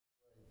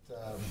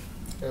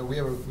We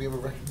have a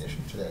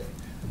recognition today.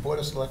 The Board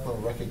of Selectmen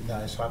will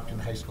recognize Hopkinton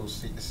High School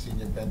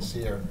senior Ben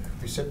Scire,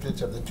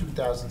 recipients of the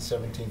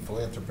 2017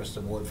 Philanthropist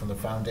Award from the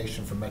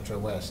Foundation for Metro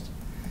West.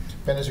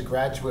 Ben is a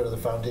graduate of the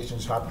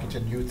Foundation's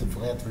Hopkinton Youth and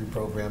Philanthropy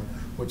Program,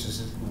 which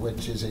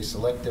is a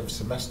selective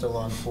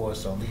semester-long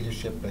course on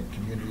leadership and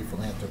community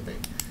philanthropy.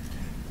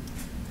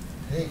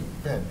 Hey,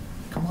 Ben,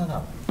 come on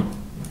up.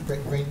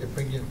 Bring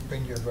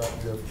your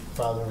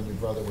father and your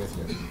brother with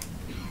you.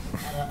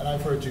 And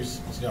I've heard you,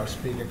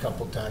 speak a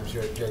couple times.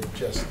 You're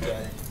just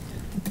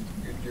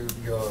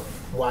you're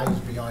wise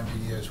beyond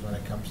your years when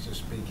it comes to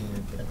speaking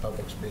and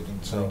public speaking.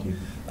 So, thank you.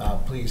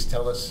 Please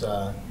tell us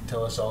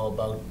all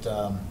about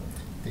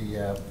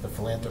the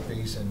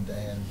philanthropies and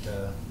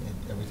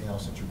everything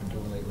else that you've been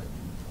doing lately.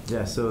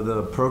 Yeah, so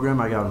the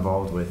program I got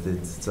involved with,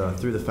 it's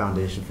through the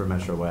Foundation for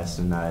Metro West,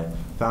 and I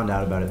found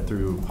out about it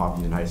through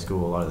Hopkinton High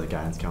School. A lot of the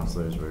guidance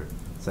counselors were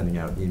sending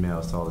out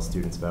emails to all the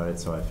students about it,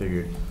 so I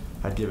figured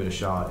I'd give it a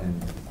shot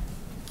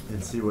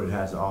and see what it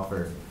has to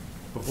offer.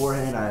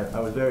 Beforehand, I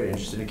was very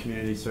interested in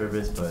community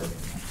service, but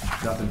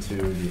nothing to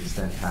the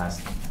extent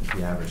past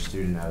the average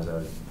student. I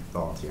was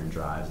volunteering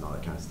drives and all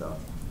that kind of stuff.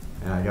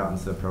 And I got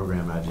into the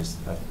program, I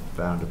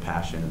found a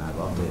passion and I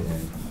loved it.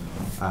 And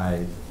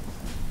I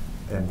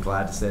am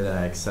glad to say that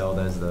I excelled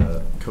as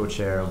the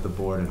co-chair of the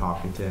board in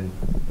Hopkinton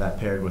that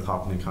paired with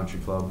Hopkinton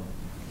Country Club.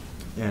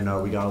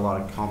 And we got a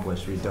lot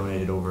accomplished. We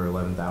donated over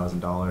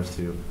 $11,000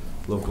 to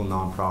local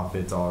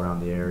nonprofits all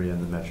around the area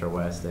in the Metro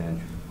West. And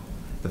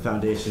the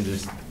foundation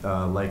just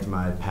liked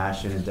my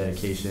passion and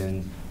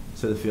dedication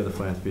to the field of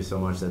philanthropy so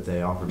much that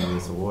they offered me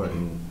this award.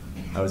 And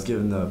I was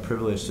given the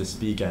privilege to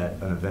speak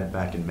at an event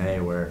back in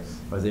May where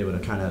I was able to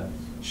kind of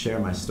share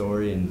my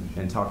story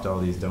and talk to all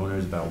these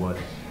donors about what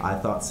I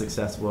thought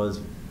success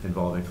was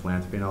involving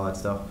philanthropy and all that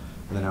stuff.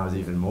 And then I was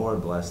even more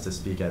blessed to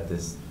speak at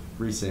this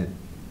recent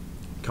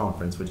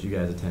conference, which you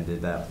guys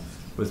attended, that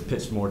was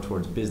pitched more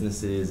towards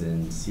businesses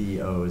and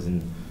CEOs,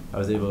 and I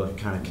was able to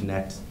kind of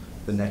connect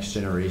the next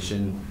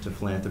generation to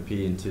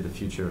philanthropy and to the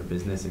future of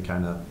business and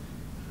kind of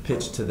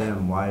pitch to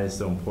them why it's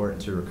so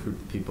important to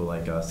recruit people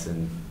like us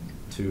and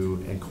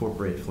to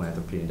incorporate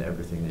philanthropy into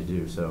everything they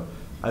do. So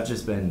I've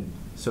just been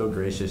so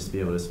gracious to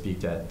be able to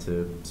speak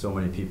to so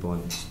many people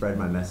and spread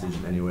my message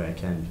in any way I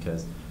can,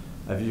 because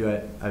I view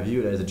it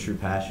as a true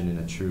passion and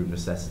a true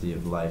necessity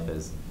of life,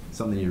 as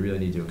something you really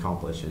need to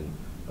accomplish and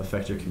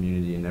affect your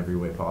community in every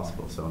way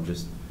possible. So I'm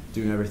just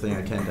doing everything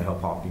I can to help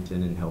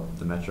Hopkinton and help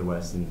the Metro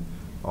West and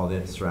all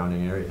the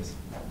surrounding areas.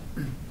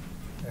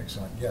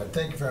 Excellent. Yeah,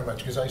 thank you very much,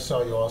 because I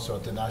saw you also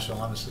at the National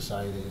Honor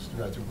Society.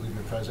 I do believe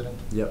you're president.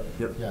 Yep.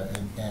 Yeah,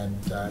 and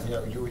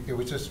it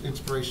was just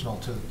inspirational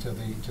to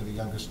the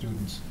younger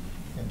students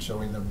and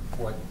showing them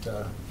what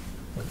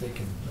they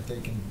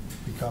can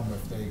become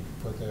if they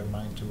put their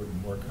mind to it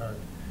and work hard.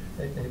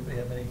 Anybody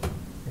have any?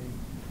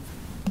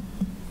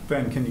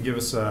 Ben, can you give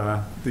us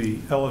the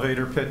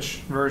elevator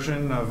pitch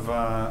version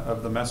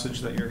of the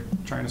message that you're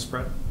trying to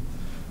spread?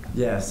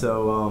 Yeah,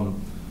 so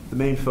the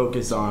main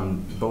focus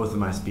on both of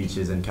my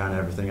speeches and kind of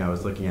everything I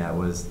was looking at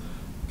was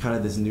kind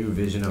of this new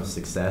vision of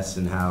success,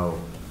 and how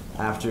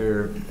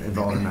after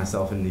involving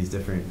myself in these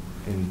different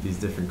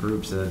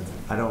groups,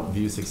 I don't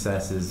view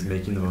success as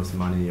making the most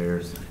money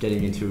or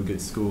getting into a good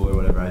school or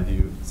whatever. I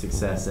view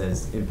success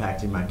as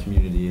impacting my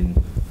community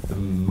in the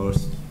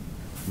most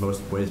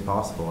ways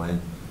possible.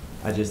 And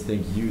I just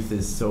think youth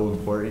is so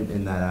important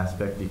in that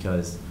aspect,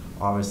 because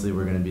obviously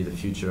we're going to be the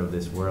future of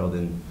this world,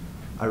 and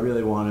I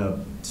really want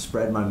to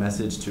spread my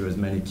message to as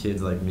many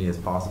kids like me as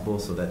possible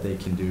so that they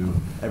can do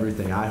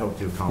everything I hope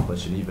to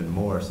accomplish and even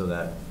more, so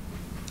that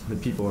the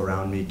people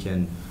around me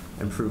can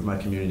improve my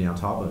community on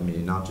top of me,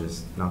 not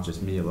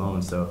just me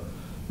alone. So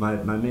my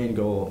main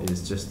goal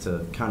is just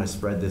to kind of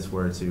spread this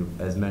word to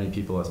as many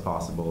people as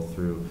possible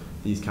through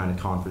these kind of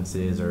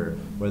conferences, or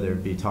whether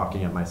it be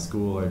talking at my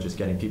school or just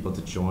getting people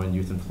to join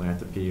Youth in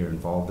Philanthropy or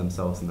involve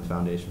themselves in the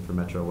Foundation for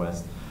Metro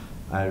West.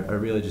 I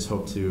really just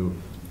hope to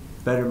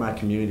better my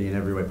community in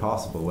every way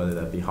possible, whether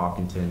that be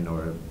Hopkinton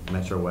or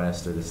Metro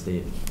West or the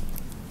state.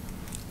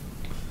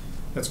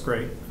 That's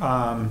great.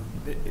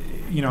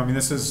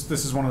 This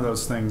is one of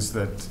those things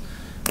that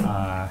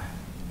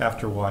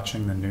after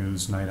watching the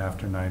news night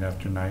after night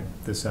after night,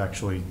 this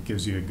actually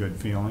gives you a good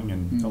feeling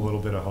and a little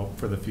bit of hope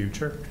for the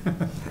future.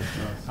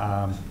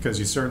 Because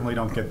you certainly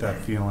don't get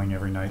that feeling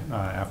every night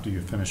after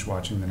you finish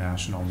watching the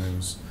national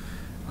news.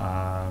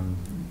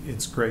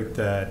 It's great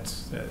that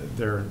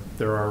there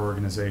are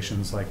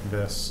organizations like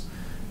this.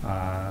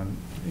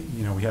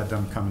 We had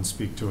them come and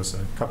speak to us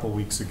a couple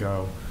weeks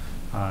ago.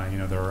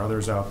 There are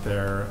others out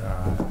there.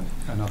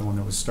 Another one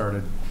that was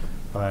started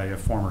by a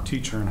former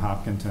teacher in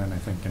Hopkinton, I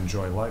think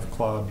Enjoy Life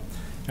Club.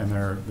 And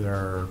there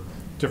are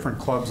different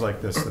clubs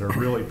like this that are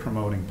really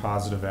promoting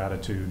positive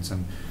attitudes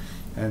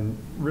and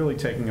really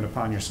taking it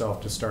upon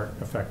yourself to start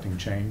affecting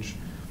change.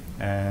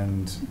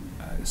 And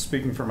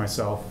speaking for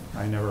myself,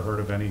 I never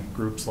heard of any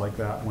groups like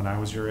that when I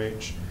was your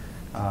age.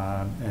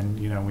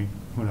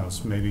 Who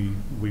knows, maybe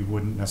we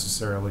wouldn't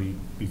necessarily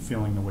be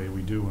feeling the way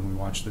we do when we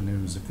watch the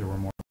news if there were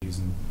more of these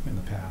in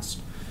the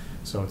past.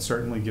 So it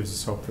certainly gives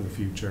us hope for the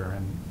future,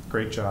 and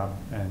great job,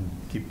 and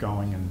keep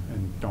going,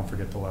 and don't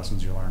forget the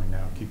lessons you're learning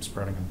now. Keep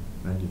spreading them.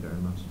 Thank you very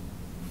much.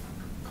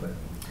 Claire.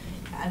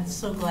 I'm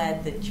so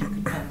glad that you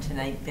could come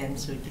tonight, Ben,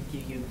 so we could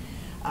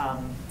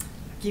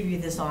give you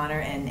this honor,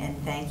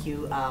 and thank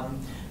you.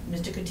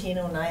 Mr.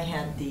 Coutinho and I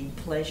had the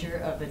pleasure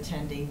of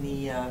attending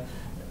the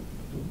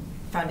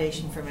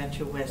Foundation for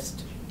Metro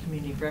West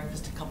Community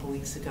Breakfast a couple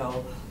weeks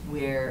ago,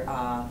 where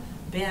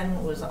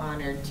Ben was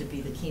honored to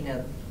be the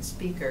keynote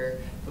speaker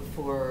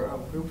before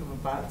a group of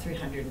about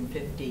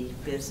 350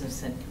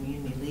 business and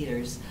community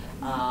leaders.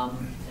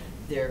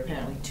 There are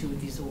apparently 2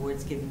 of these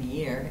awards given a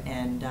year,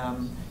 and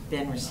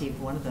Ben received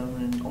one of them,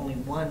 and only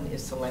one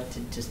is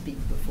selected to speak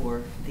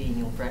before the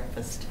annual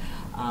breakfast.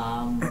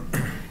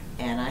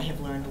 And I have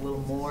learned a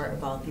little more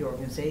about the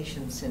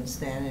organization since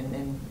then,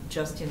 and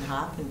just in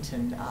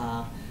Hopkinton,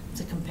 it's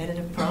a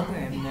competitive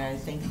program. I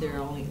think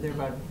there are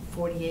about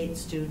 48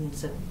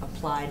 students that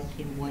applied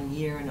in 1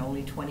 year, and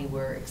only 20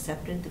 were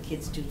accepted. The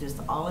kids do this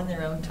all in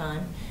their own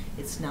time.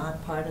 It's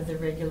not part of the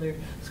regular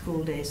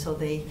school day, so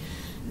they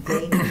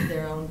need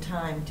their own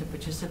time to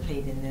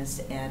participate in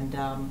this. And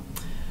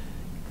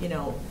you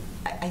know,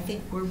 I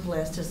think we're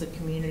blessed as a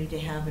community to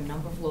have a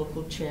number of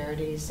local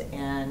charities,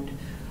 and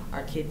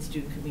our kids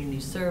do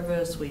community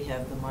service. We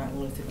have the Martin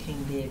Luther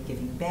King Day of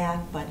Giving Back,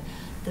 but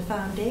the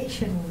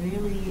foundation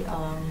really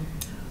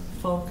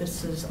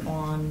focuses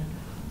on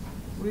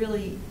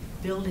really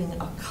building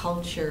a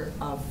culture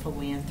of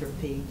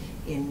philanthropy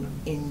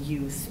in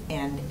youth,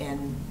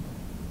 and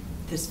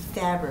this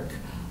fabric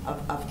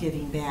of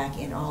giving back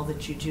in all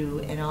that you do,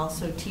 and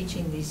also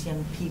teaching these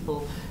young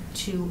people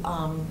to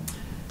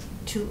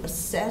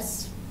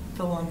assess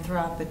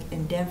philanthropic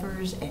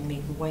endeavors and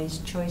make wise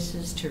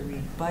choices, to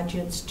read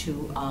budgets,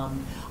 to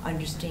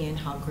understand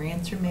how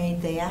grants are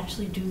made. They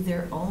actually do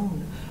their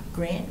own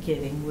grant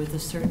giving with a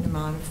certain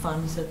amount of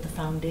funds that the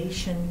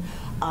foundation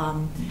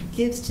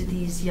gives to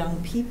these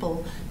young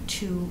people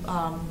to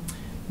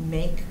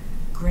make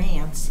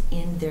grants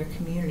in their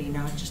community,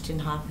 not just in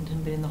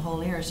Hopkinton, but in the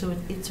whole area. So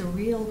it's a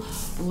real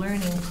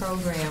learning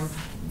program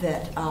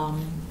that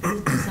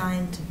is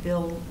designed to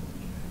build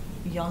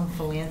young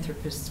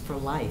philanthropists for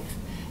life.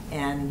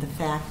 And the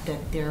fact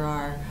that there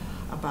are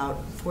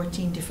about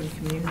 14 different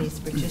communities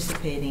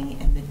participating,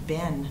 and that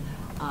Ben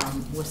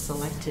was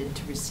selected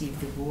to receive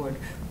the award,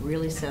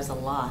 really says a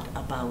lot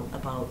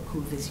about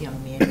who this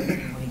young man is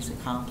and what he's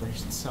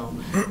accomplished. So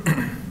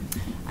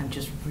I'm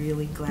just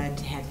really glad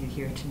to have you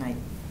here tonight,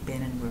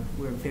 Ben, and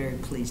we're very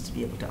pleased to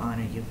be able to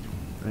honor you.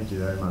 Thank you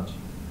very much.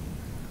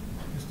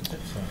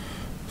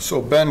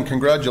 So Ben,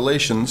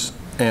 congratulations,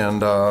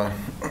 and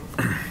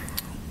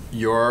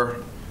your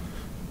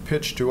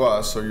pitch to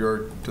us, or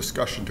your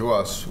discussion to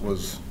us,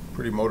 was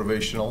pretty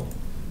motivational,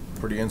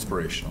 pretty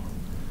inspirational.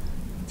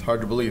 It's hard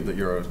to believe that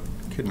you're a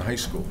kid in high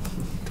school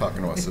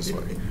talking to us this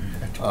way.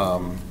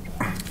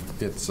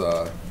 It's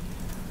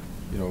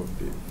you know,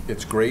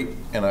 it's great,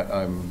 and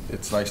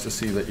it's nice to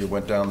see that you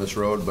went down this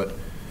road, but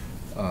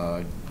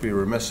I'd be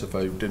remiss if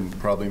I didn't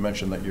probably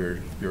mention that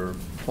your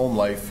home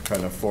life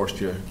kind of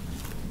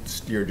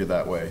steered you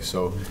that way.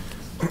 So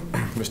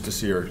Mr.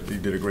 Sear, you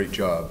did a great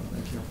job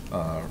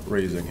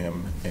raising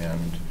him and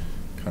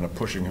kind of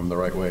pushing him the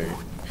right way.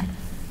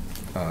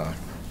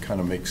 Kind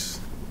of makes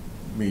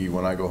me,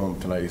 when I go home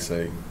tonight,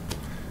 say,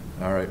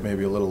 all right,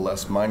 maybe a little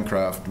less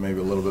Minecraft, maybe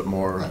a little bit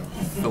more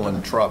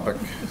philanthropic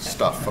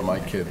stuff for my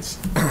kids.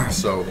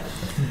 So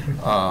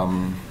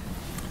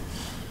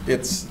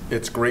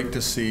it's great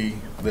to see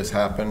this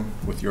happen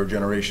with your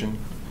generation.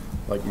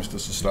 Like Mr.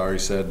 Sestari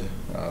said,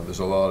 there's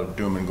a lot of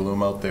doom and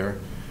gloom out there,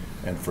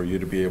 and for you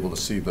to be able to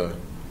see the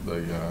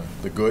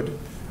good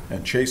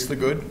and chase the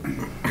good,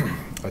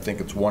 I think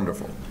it's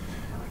wonderful.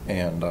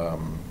 And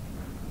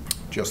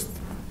just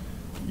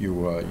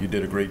you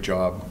did a great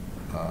job.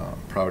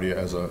 Proud of you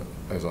as a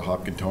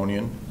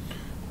Hopkintonian,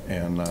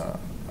 and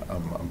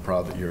I'm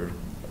proud that you're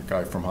a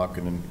guy from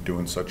Hopkinton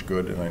doing such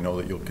good, and I know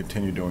that you'll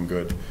continue doing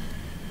good.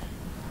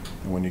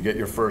 And when you get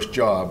your first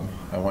job,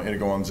 I want you to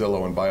go on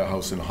Zillow and buy a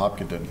house in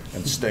Hopkinton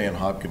and stay in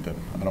Hopkinton.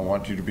 I don't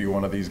want you to be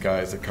one of these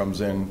guys that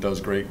comes in,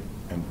 does great,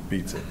 and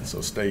beats it.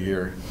 So stay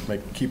here,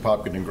 keep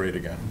Hopkinton great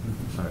again.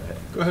 All right.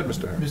 Go ahead,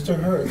 Mr. Hurd. Mr.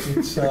 Hurd,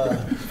 it's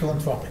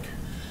philanthropic.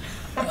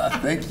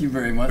 Thank you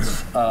very much.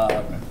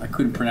 I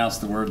couldn't pronounce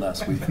the word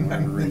last week for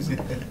whatever reason.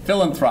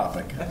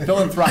 Philanthropic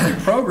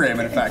program,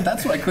 and in fact,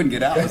 that's what I couldn't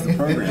get out, was the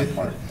program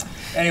part.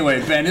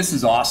 Anyway, Ben, this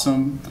is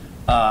awesome.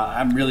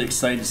 I'm really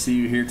excited to see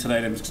you here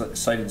tonight. I'm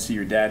excited to see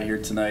your dad here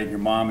tonight, your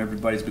mom.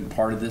 Everybody's been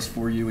part of this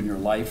for you in your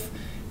life.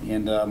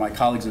 And my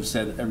colleagues have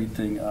said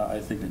everything I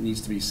think that needs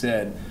to be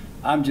said.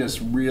 I'm just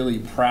really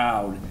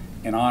proud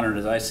and honored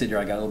as I sit here.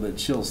 I got a little bit of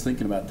chills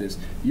thinking about this.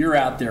 You're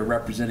out there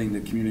representing the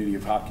community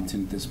of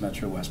Hopkinton at this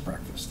Metro West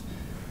breakfast.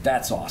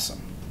 That's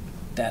awesome.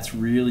 That's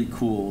really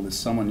cool that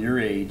someone your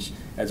age,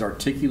 as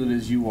articulate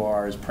as you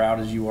are, as proud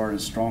as you are, and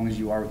as strong as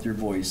you are with your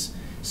voice,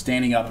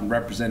 standing up and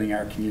representing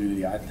our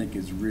community, I think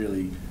is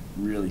really,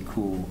 really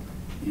cool.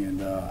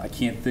 And I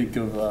can't think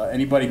of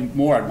anybody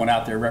more I'd want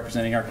out there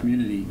representing our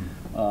community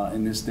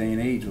in this day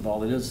and age with all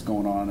that is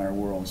going on in our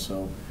world.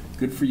 So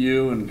good for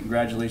you, and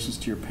congratulations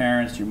to your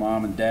parents, your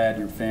mom and dad,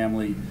 your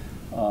family,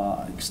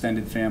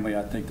 extended family.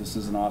 I think this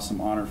is an awesome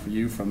honor for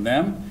you from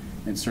them,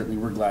 and certainly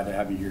we're glad to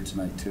have you here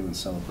tonight too and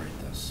celebrate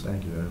this.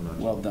 Thank you very much.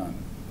 Well done.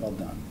 Well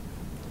done.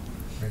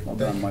 Great. Well Thank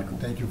done, you. Michael.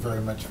 Thank you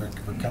very much for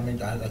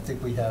coming. I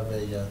think we have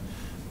a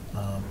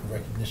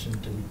recognition.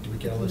 Do we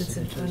get all the It's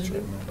in signatures?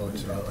 front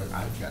of you. Oh,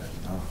 I've got it.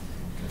 Oh,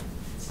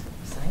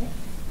 Sign it?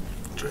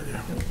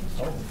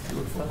 oh,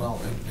 beautiful. Well,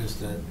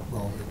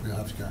 we'll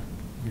have to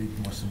read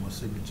some more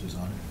signatures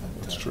on it.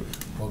 But, That's true.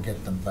 We'll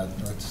get them, but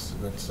let's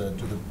do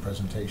the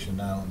presentation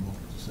now, and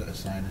we'll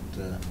sign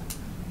it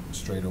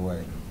straight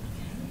away.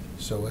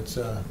 So let's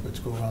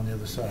go around the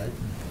other side.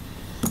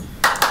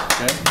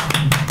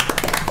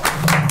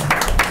 Okay.